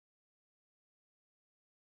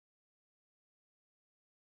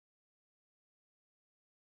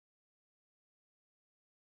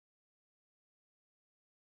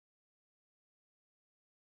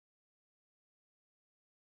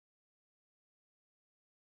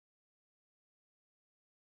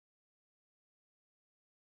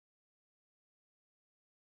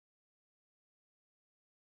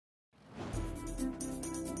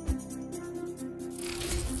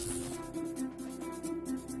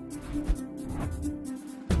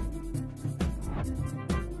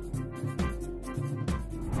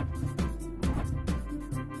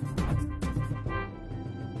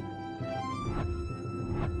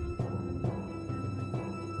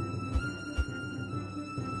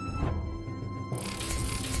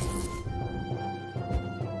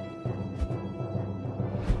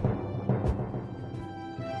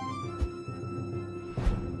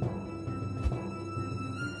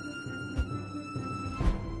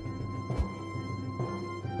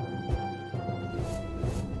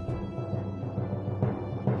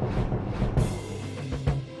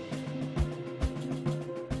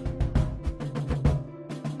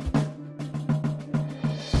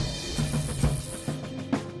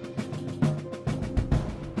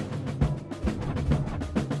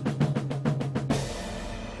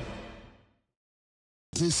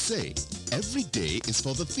They say every day is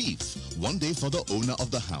for the thief, one day for the owner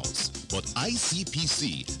of the house. But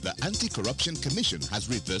ICPC, the Anti-Corruption Commission, has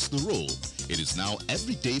reversed the role. It is now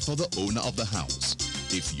every day for the owner of the house.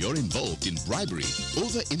 If you're involved in bribery,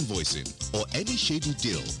 over-invoicing, or any shady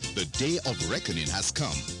deal, the day of reckoning has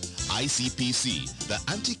come. ICPC, the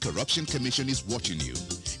Anti-Corruption Commission, is watching you.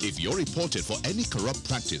 If you're reported for any corrupt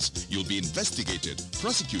practice, you'll be investigated,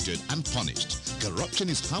 prosecuted, and punished. Corruption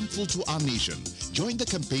is harmful to our nation. Join the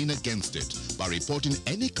campaign against it by reporting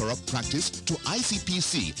any corrupt practice to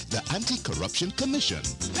ICPC, the Anti-Corruption Commission.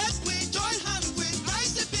 Let we join hands with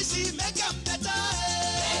ICPC, make them better.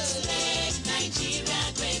 Let's make Nigeria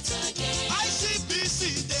great again.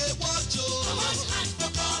 ICPC, they watch you. Come on, hand for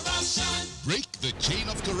corruption. Break the chain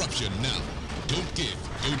of corruption now. Don't give,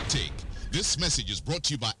 don't take. This message is brought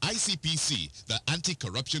to you by ICPC, the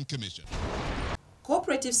Anti-Corruption Commission.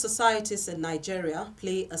 Cooperative societies in Nigeria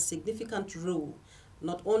play a significant role,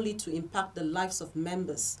 not only to impact the lives of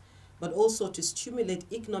members, but also to stimulate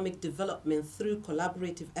economic development through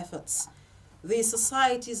collaborative efforts. These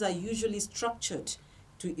societies are usually structured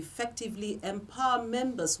to effectively empower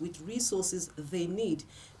members with resources they need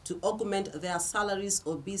to augment their salaries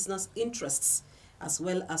or business interests, as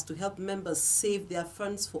well as to help members save their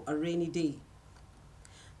funds for a rainy day.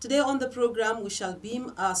 Today on the program, we shall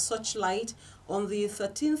beam our searchlight on the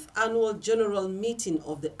 13th Annual General Meeting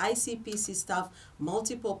of the ICPC Staff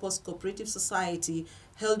Multipurpose Cooperative Society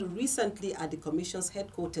held recently at the Commission's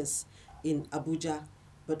headquarters in Abuja.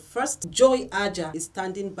 But first, Joy Aja is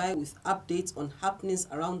standing by with updates on happenings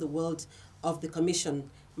around the world of the Commission.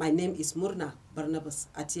 My name is Murna Barnabas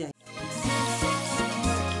Atiai.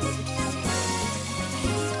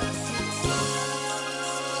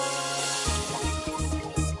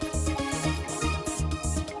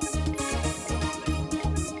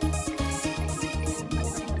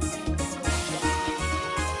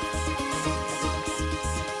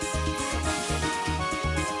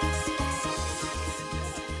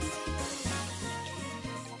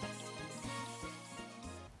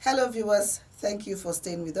 Hello viewers, thank you for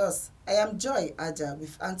staying with us. I am Joy Aja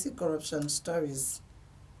with Anti-Corruption Stories.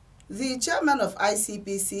 The chairman of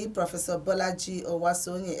ICPC, Professor Bolaji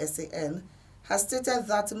Owasonye SAN, has stated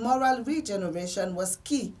that moral regeneration was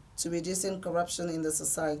key to reducing corruption in the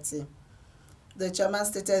society. The chairman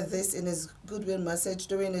stated this in his goodwill message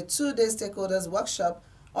during a two-day stakeholders workshop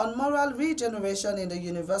on moral regeneration in the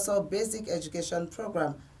Universal Basic Education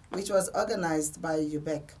Program, which was organized by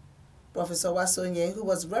UBEC. Professor Wasonye, who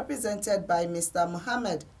was represented by Mr.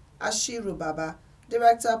 Mohammed Ashiru Baba,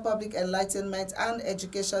 Director of Public Enlightenment and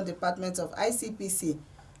Education Department of ICPC,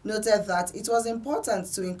 noted that it was important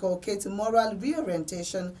to inculcate moral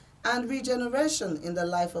reorientation and regeneration in the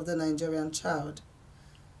life of the Nigerian child.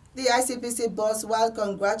 The ICPC boss, while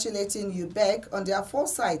congratulating UBEC on their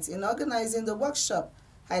foresight in organizing the workshop,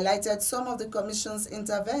 highlighted some of the Commission's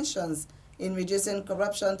interventions in reducing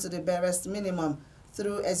corruption to the barest minimum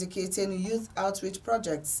through executing youth outreach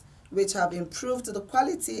projects, which have improved the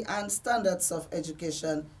quality and standards of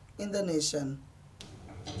education in the nation.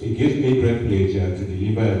 It gives me great pleasure to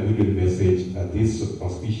deliver a good message at this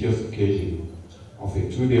auspicious occasion of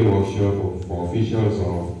a two-day workshop for officials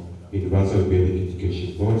of Universal Basic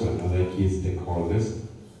Education Boards and other key stakeholders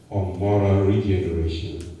on moral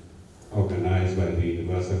regeneration, organized by the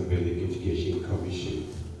Universal Basic Education Commission.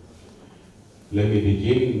 Let me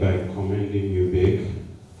begin by commending UBEC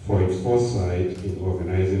for its foresight in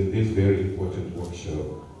organizing this very important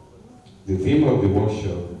workshop. The theme of the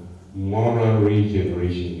workshop, moral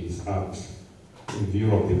regeneration, is apt in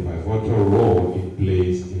view of the pivotal role it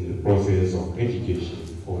plays in the process of education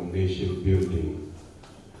for nation building.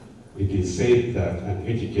 It is said that an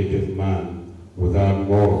educated man without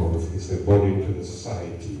morals is a burden to the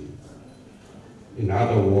society. In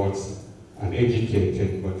other words, an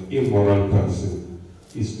educated but immoral person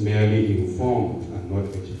is merely informed and not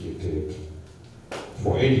educated.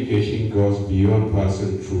 For education goes beyond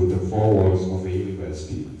passing through the four walls of a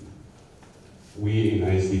university. We in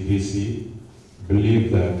ICPC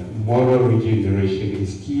believe that moral regeneration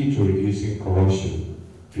is key to reducing corruption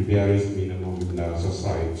to various minimum in our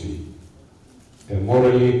society. A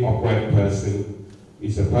morally upright person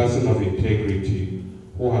is a person of integrity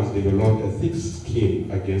who has developed a thick skin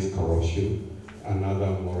against corruption and other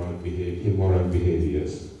immoral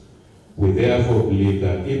behaviors. We therefore believe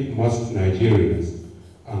that if most Nigerians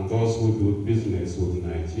and those who do business with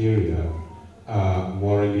Nigeria are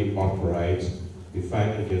morally upright, the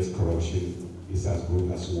fight against corruption is as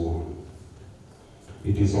good as won.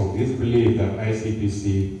 It is on this belief that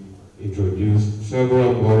ICPC introduced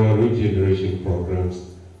several moral regeneration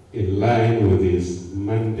programs in line with its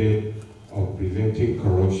mandate of preventing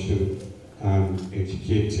corruption and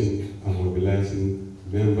educating and mobilizing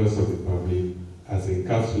members of the public as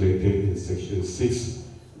encapsulated in Section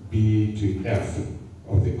 6B to F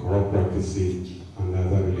of the Corrupt Practices and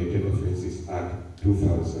Other Related Offences Act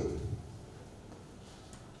 2000.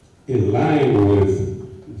 In line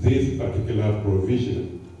with this particular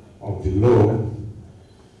provision of the law,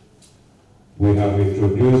 we have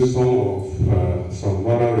introduced some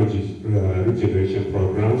moral regeneration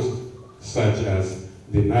programs, such as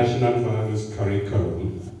the National Values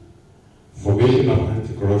Curriculum, formation of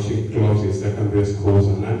anti-corruption clubs in secondary schools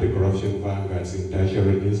and anti-corruption vanguards in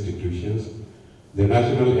tertiary institutions, the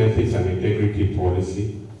National Ethics and Integrity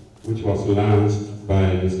Policy, which was launched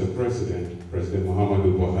by Mr. President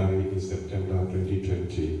Muhammadu Buhari in September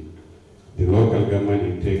 2020, the Local Government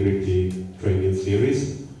Integrity Training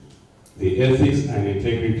Series, the Ethics and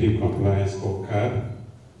Integrity Compliance Scorecard,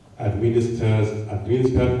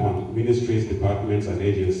 administered on ministries, departments, and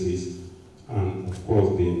agencies, and of course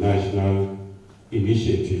the National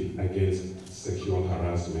Initiative Against Sexual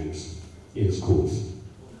Harassment in Schools.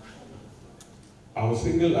 I will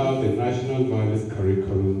single out the National Values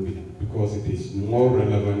Curriculum because it is more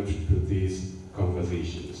relevant to these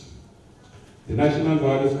conversations. The National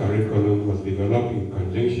Values Curriculum was developed in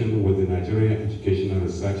conjunction with the Nigerian Educational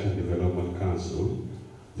Research and Development Council.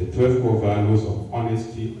 The 12 core values of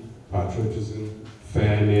honesty, patriotism,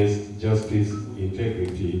 fairness, justice,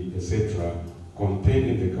 integrity, etc., contained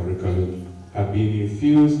in the curriculum have been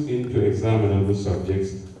infused into examinable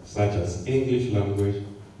subjects such as English language,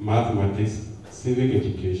 mathematics, civic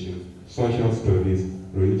education, social studies,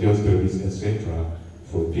 religious studies, etc.,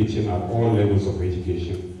 for teaching at all levels of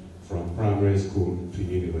education, from primary school to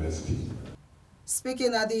university.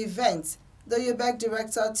 Speaking at the event, the UBEC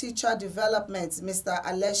Director Teacher Development, Mr.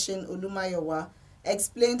 Aleshin Olumayowa,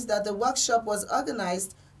 explained that the workshop was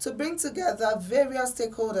organized to bring together various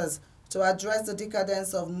stakeholders to address the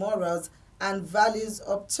decadence of morals and values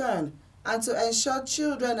upturned and to ensure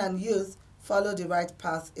children and youth follow the right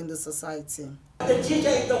path in the society. The teacher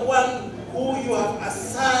is the one who you have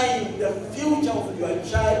assigned the future of your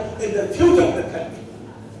child and the future of the country.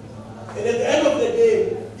 And at the end of the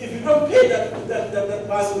day, if you don't pay that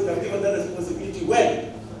person and give that responsibility well,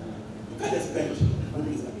 you can't expect good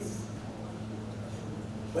results.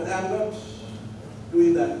 But I'm not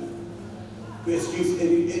doing that to excuse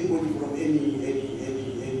anybody from any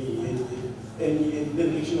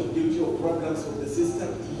dereliction of duty or programs of the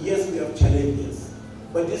system. Yes, we have challenges.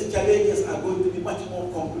 But these challenges are going to be much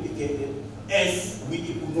more complicated as we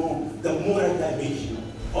ignore the moral dimension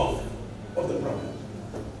of the problem.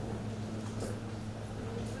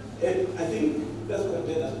 And I think that's where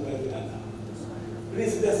we are now.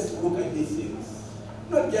 Please, let's look at these things.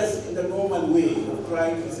 Not just in the normal way of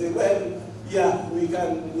trying to say, well, yeah, we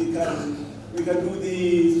can do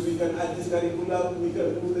this, we can add this curriculum, we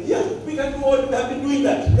can do that. Yeah, we can do all, we have been doing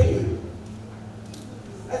that anyway.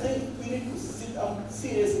 I think we need to sit down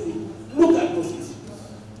seriously, look at those issues.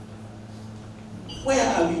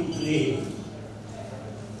 Where are we playing?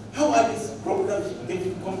 How are these programs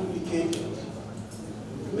getting complicated?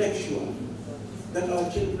 To make sure that our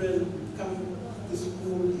children come to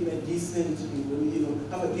school in a decent,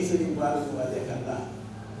 have a decent environment where they can learn.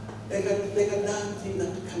 They can learn things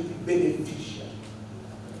that can be beneficial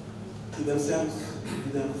to themselves, to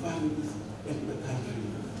their families, and to the country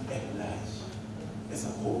at large, as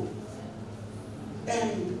a whole.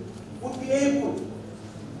 And would be able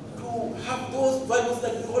to have those values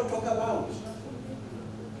that we all talk about,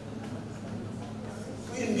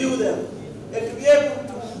 to imbue them, and to be able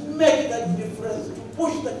to make that difference, to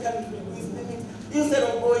push the country to its limits, instead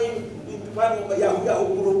of going into one of a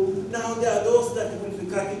Yahoo group. Now there are those that will be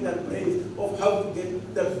cracking their brains of how to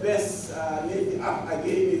get the best maybe app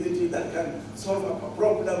again, is it that can solve a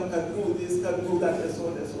problem, can do this, can do that, and so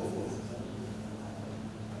on and so forth.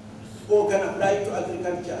 or can apply to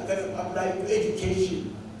agriculture, can apply to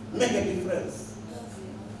education, make a difference.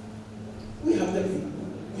 We have the people,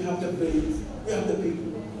 we have the brains, we have the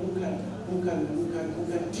people who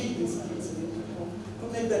can teach these kids to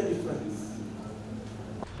make that difference.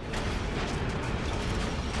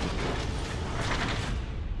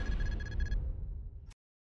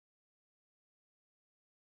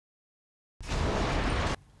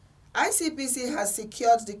 ICPC has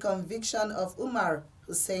secured the conviction of Umar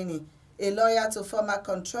Hussaini, a lawyer to former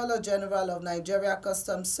Controller General of Nigeria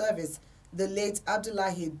Customs Service, the late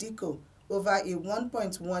Abdullahi Diko, over a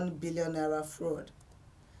 1.1 billion naira fraud.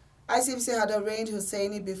 ICPC had arraigned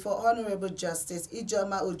Hussaini before Honorable Justice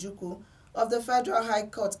Ijoma Ojukwu of the Federal High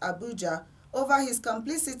Court, Abuja, over his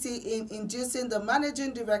complicity in inducing the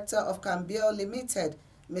Managing Director of Cambiel Limited,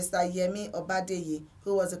 Mr. Yemi Obadeyi,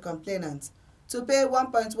 who was a complainant, to pay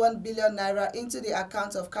 1.1 billion naira into the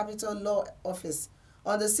account of Capital Law Office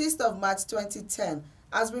on the 6th of March 2010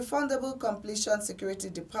 as refundable completion security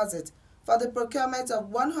deposit for the procurement of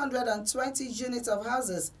 120 units of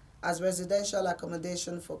houses as residential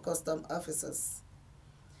accommodation for custom officers.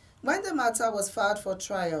 When the matter was filed for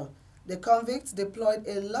trial, the convict deployed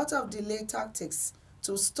a lot of delay tactics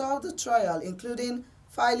to stall the trial, including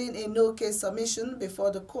filing a no-case submission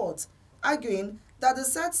before the court, arguing that the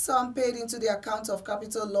said sum paid into the account of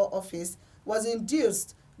Capital Law Office was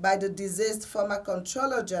induced by the deceased former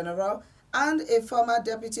Controller General and a former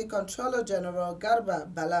Deputy Controller General,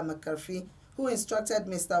 Garba Bala Makarfi, who instructed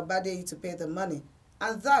Mr. Obadeyi to pay the money,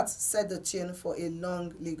 and that set the tune for a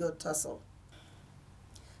long legal tussle.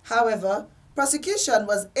 However, prosecution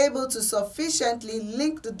was able to sufficiently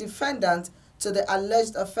link the defendant to the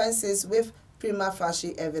alleged offenses with prima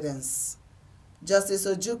facie evidence. Justice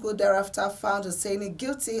Ojukwu thereafter found Hussaini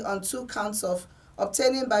guilty on 2 counts of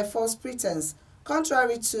obtaining by false pretense,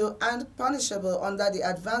 contrary to and punishable under the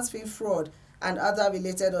Advance Fee Fraud and Other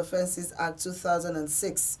Related Offences Act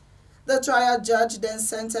 2006. The trial judge then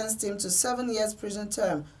sentenced him to 7 years prison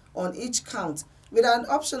term on each count with an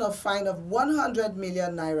optional fine of 100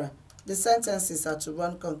 million naira. The sentences are to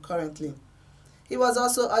run concurrently. He was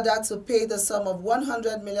also ordered to pay the sum of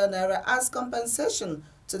 100 million naira as compensation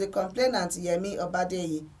to the complainant Yemi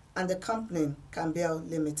Obadeyi and the company Cambiel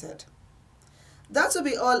Limited. That will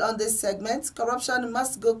be all on this segment. Corruption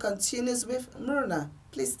Must Go continues with Murna.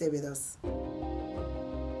 Please stay with us.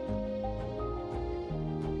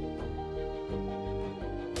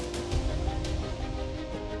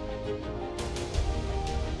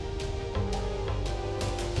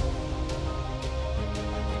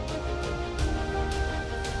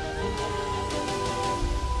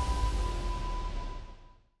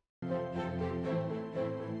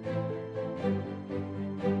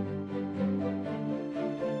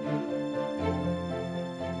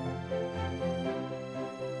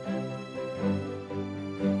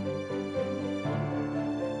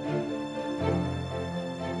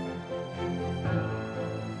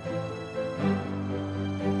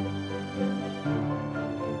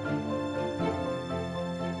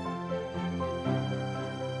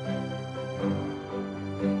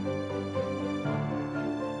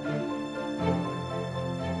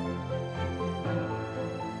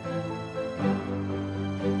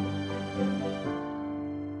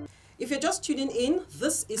 If you're just tuning in,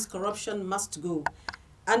 this is Corruption Must Go.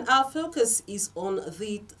 And our focus is on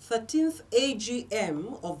the 13th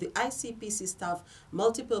AGM of the ICPC Staff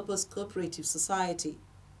Multipurpose Cooperative Society.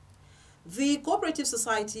 The Cooperative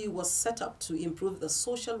Society was set up to improve the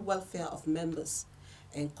social welfare of members,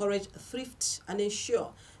 encourage thrift, and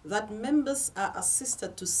ensure that members are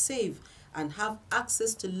assisted to save and have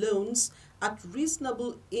access to loans at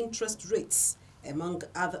reasonable interest rates, among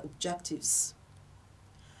other objectives.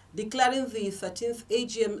 Declaring the 13th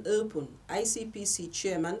AGM open, ICPC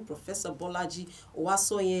Chairman Professor Bolaji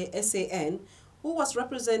Owasonye SAN, who was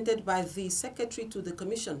represented by the Secretary to the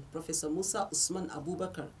Commission, Professor Musa Usman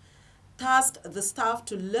Abubakar, tasked the staff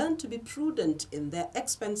to learn to be prudent in their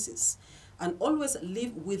expenses and always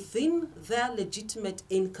live within their legitimate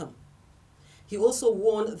income. He also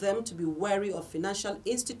warned them to be wary of financial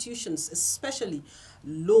institutions, especially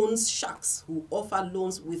loans sharks who offer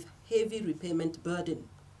loans with heavy repayment burden.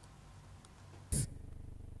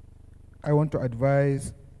 I want to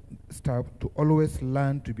advise staff to always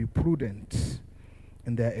learn to be prudent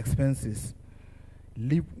in their expenses,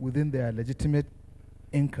 live within their legitimate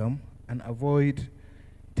income, and avoid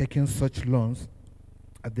taking such loans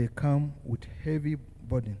as they come with heavy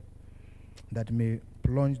burden that may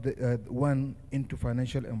plunge one into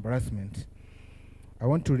financial embarrassment. I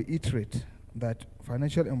want to reiterate that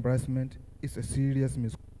financial embarrassment is a serious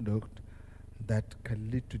misconduct that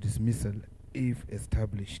can lead to dismissal if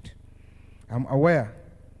established. I'm aware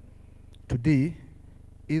today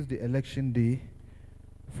is the election day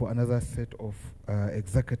for another set of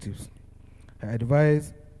executives. I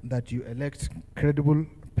advise that you elect credible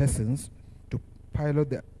persons to pilot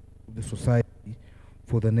the society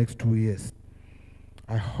for the next 2 years.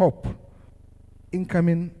 I hope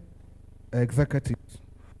incoming executives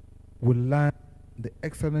will learn the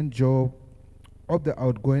excellent job of the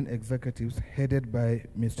outgoing executives headed by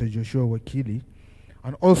Mr. Joshua Wakili,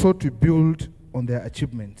 and also to build on their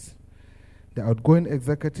achievements. The outgoing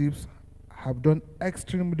executives have done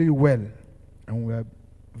extremely well, and we are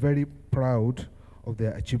very proud of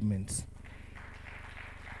their achievements.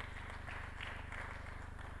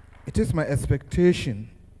 It is my expectation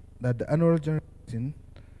that the annual general meeting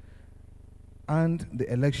and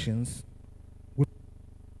the elections will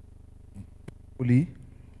be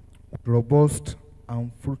robust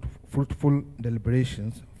and fruitful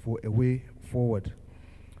deliberations for a way forward.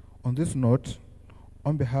 On this note,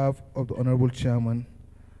 on behalf of the Honorable Chairman,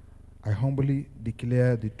 I humbly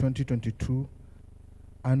declare the 2022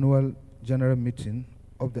 Annual General Meeting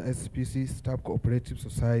of the ICPC Staff Cooperative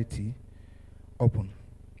Society open.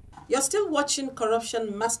 You're still watching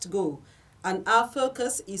Corruption Must Go, and our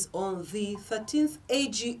focus is on the 13th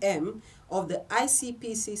AGM of the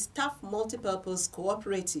ICPC Staff Multipurpose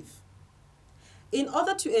Cooperative. In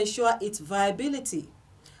order to ensure its viability,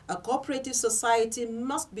 a cooperative society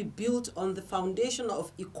must be built on the foundation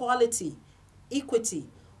of equality, equity,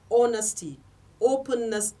 honesty,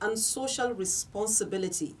 openness, and social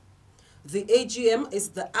responsibility. The AGM is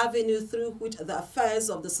the avenue through which the affairs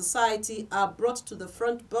of the society are brought to the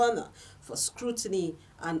front burner for scrutiny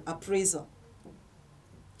and appraisal.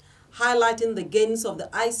 Highlighting the gains of the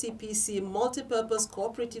ICPC Multipurpose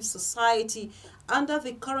Cooperative Society under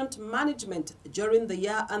the current management during the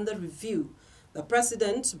year under review, the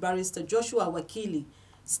President, Barrister Joshua Wakili,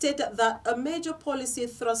 stated that a major policy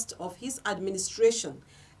thrust of his administration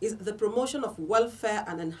is the promotion of welfare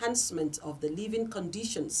and enhancement of the living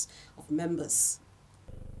conditions of members.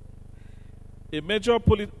 A major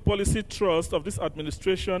policy thrust of this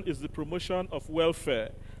administration is the promotion of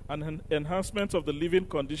welfare and enhancement of the living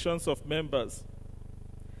conditions of members.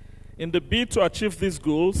 In the bid to achieve these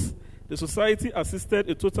goals, the society assisted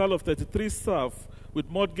a total of 33 staff with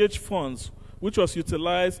mortgage funds, which was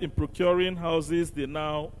utilized in procuring houses they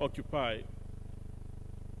now occupy.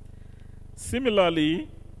 Similarly,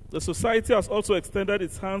 the society has also extended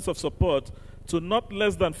its hands of support to not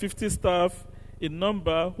less than 50 staff in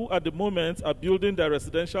number who at the moment are building their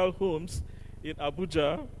residential homes in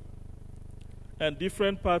Abuja and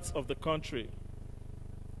different parts of the country.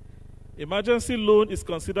 Emergency loan is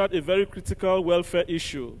considered a very critical welfare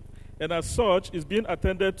issue, and as such is being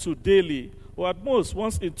attended to daily or at most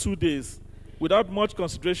once in 2 days without much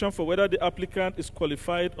consideration for whether the applicant is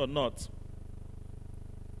qualified or not.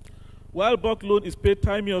 While bulk loan is paid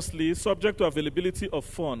timeously, subject to availability of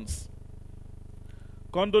funds.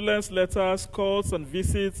 Condolence letters, calls, and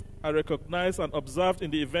visits are recognized and observed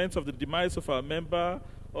in the event of the demise of our member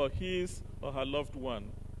or his or her loved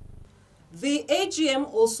one. The AGM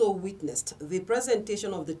also witnessed the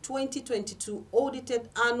presentation of the 2022 audited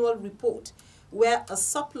annual report, where a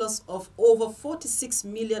surplus of over 46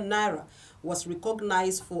 million naira was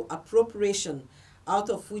recognized for appropriation, out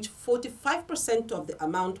of which 45% of the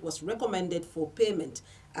amount was recommended for payment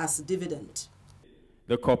as dividend.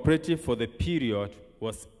 The cooperative for the period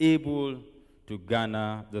was able to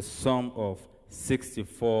garner the sum of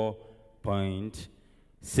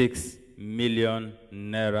 64.6 million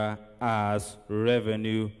naira as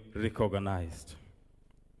revenue recognized,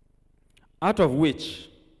 out of which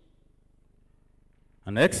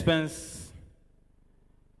an expenses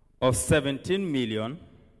of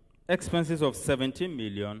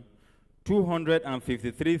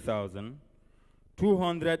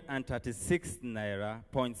 17,253,236 naira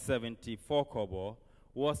 0.74 kobo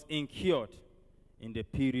was incurred in the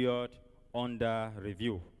period under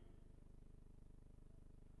review.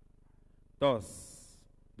 Thus,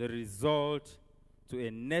 the result to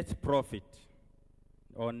a net profit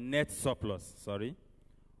or net surplus,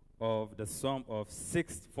 of the sum of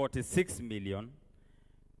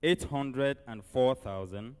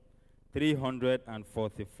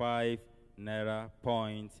 46,804,345 naira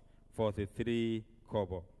 0.43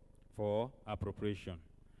 kobo for appropriation.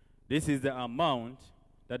 This is the amount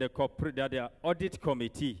that the audit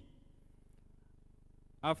committee,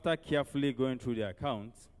 after carefully going through the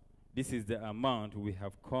accounts, this is the amount we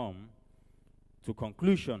have come to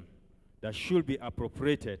conclusion that should be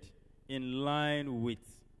appropriated in line with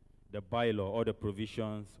the bylaw or the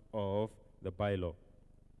provisions of the bylaw.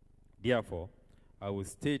 Therefore, I will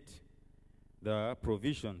state the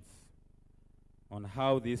provisions on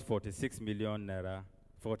how this 46.8 million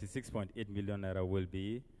naira will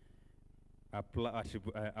be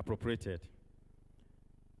appropriated.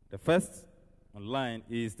 The first line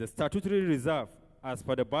is the statutory reserve as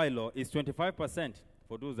per the bylaw is 25%.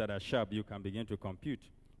 For those that are sharp, you can begin to compute.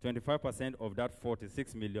 25% of that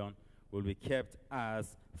 46 million will be kept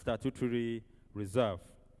as statutory reserve.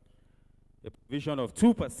 A provision of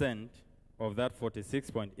 2% of that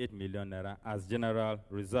 46.8 million naira as general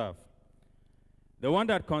reserve. The one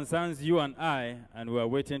that concerns you and I, and we are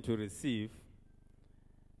waiting to receive,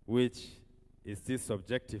 which is still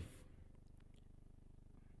subjective.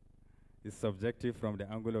 It's subjective from the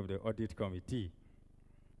angle of the audit committee,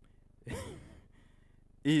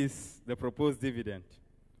 is the proposed dividend.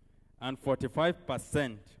 And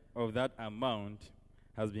 45% of that amount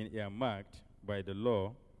has been earmarked by the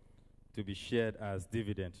law to be shared as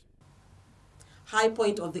dividend. High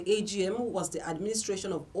point of the AGM was the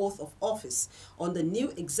administration of oath of office on the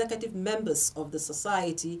new executive members of the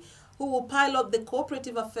society who will pilot the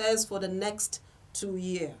cooperative affairs for the next 2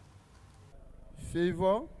 years.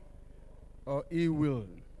 Favor or ill will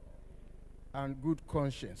and good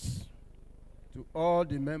conscience to all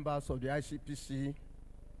the members of the ICPC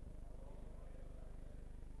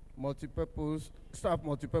Staff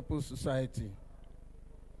Multipurpose Society.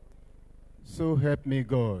 So help me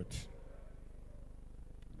God.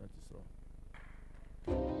 That is all.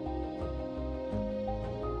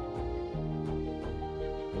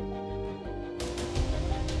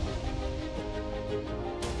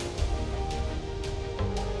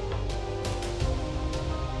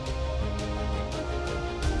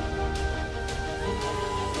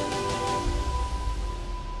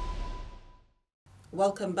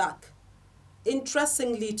 Welcome back.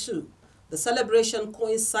 Interestingly too, the celebration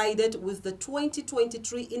coincided with the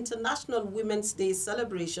 2023 International Women's Day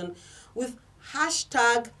celebration with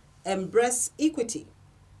 #EmbraceEquity.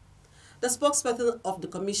 The spokesperson of the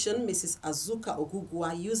Commission, Mrs. Azuka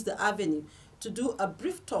Ogugwa, used the avenue to do a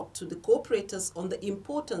brief talk to the cooperators on the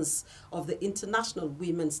importance of the International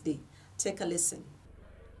Women's Day. Take a listen.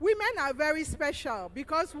 Women are very special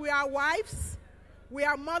because we are wives, we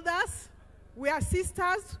are mothers, we are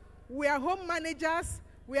sisters, we are home managers,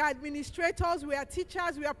 we are administrators, we are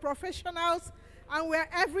teachers, we are professionals, and we are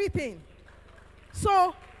everything.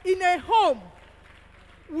 So in a home,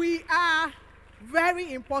 we are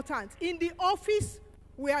very important. In the office,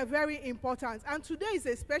 we are very important. And today is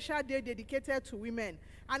a special day dedicated to women.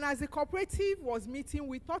 And as the cooperative was meeting,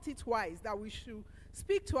 we thought it wise that we should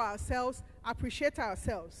speak to ourselves, appreciate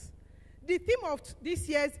ourselves. The theme of this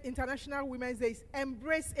year's International Women's Day is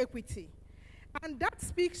Embrace Equity. And that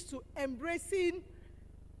speaks to embracing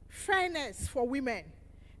fairness for women.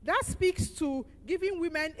 That speaks to giving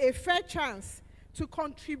women a fair chance to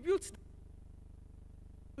contribute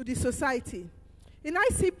to the society. In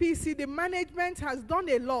ICPC, the management has done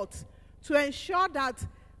a lot to ensure that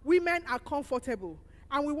women are comfortable.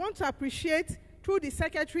 And we want to appreciate, through the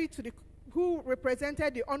secretary who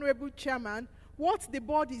represented the Honorable Chairman, what the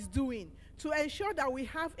board is doing to ensure that we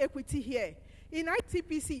have equity here. In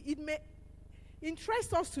ICPC, it may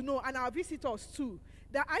interest us to know, and our visitors too,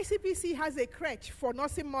 that ICPC has a crèche for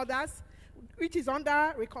nursing mothers, which is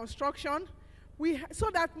under reconstruction, so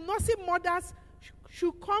that nursing mothers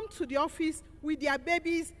should come to the office with their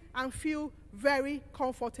babies and feel very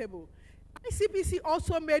comfortable. ICPC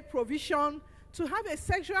also made provision to have a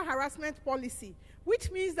sexual harassment policy, which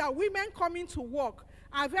means that women coming to work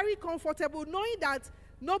are very comfortable, knowing that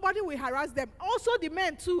nobody will harass them. Also, the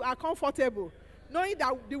men too are comfortable, knowing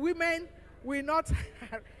that the women will not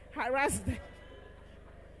harass them.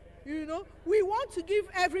 You know, we want to give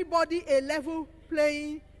everybody a level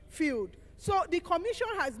playing field. So the Commission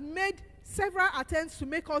has made several attempts to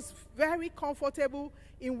make us very comfortable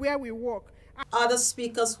in where we work. Other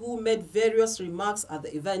speakers who made various remarks at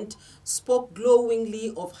the event spoke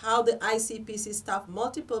glowingly of how the ICPC Staff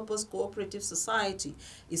Multipurpose Cooperative Society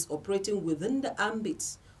is operating within the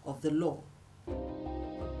ambit of the law.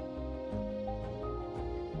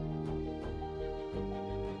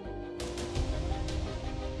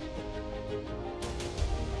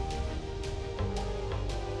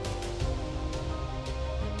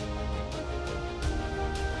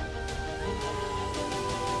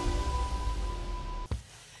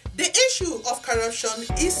 The issue of corruption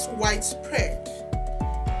is widespread.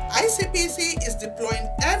 ICPC is deploying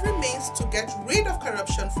every means to get rid of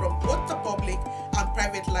corruption from both the public and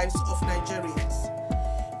private lives of Nigerians.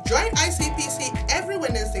 Join ICPC every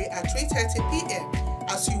Wednesday at 3:30 p.m.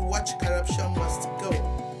 as you watch Corruption Must Go.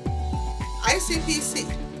 ICPC,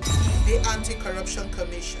 the Anti-Corruption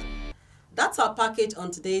Commission. That's our package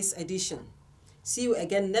on today's edition. See you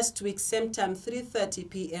again next week, same time, 3:30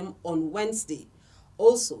 p.m. on Wednesday.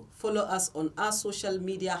 Also, follow us on our social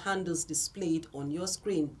media handles displayed on your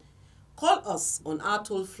screen. Call us on our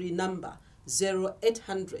toll-free number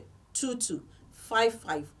 0800 22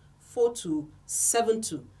 55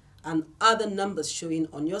 4272 and other numbers showing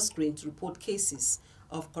on your screen to report cases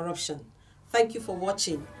of corruption. Thank you for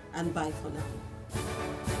watching and bye for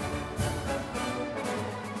now.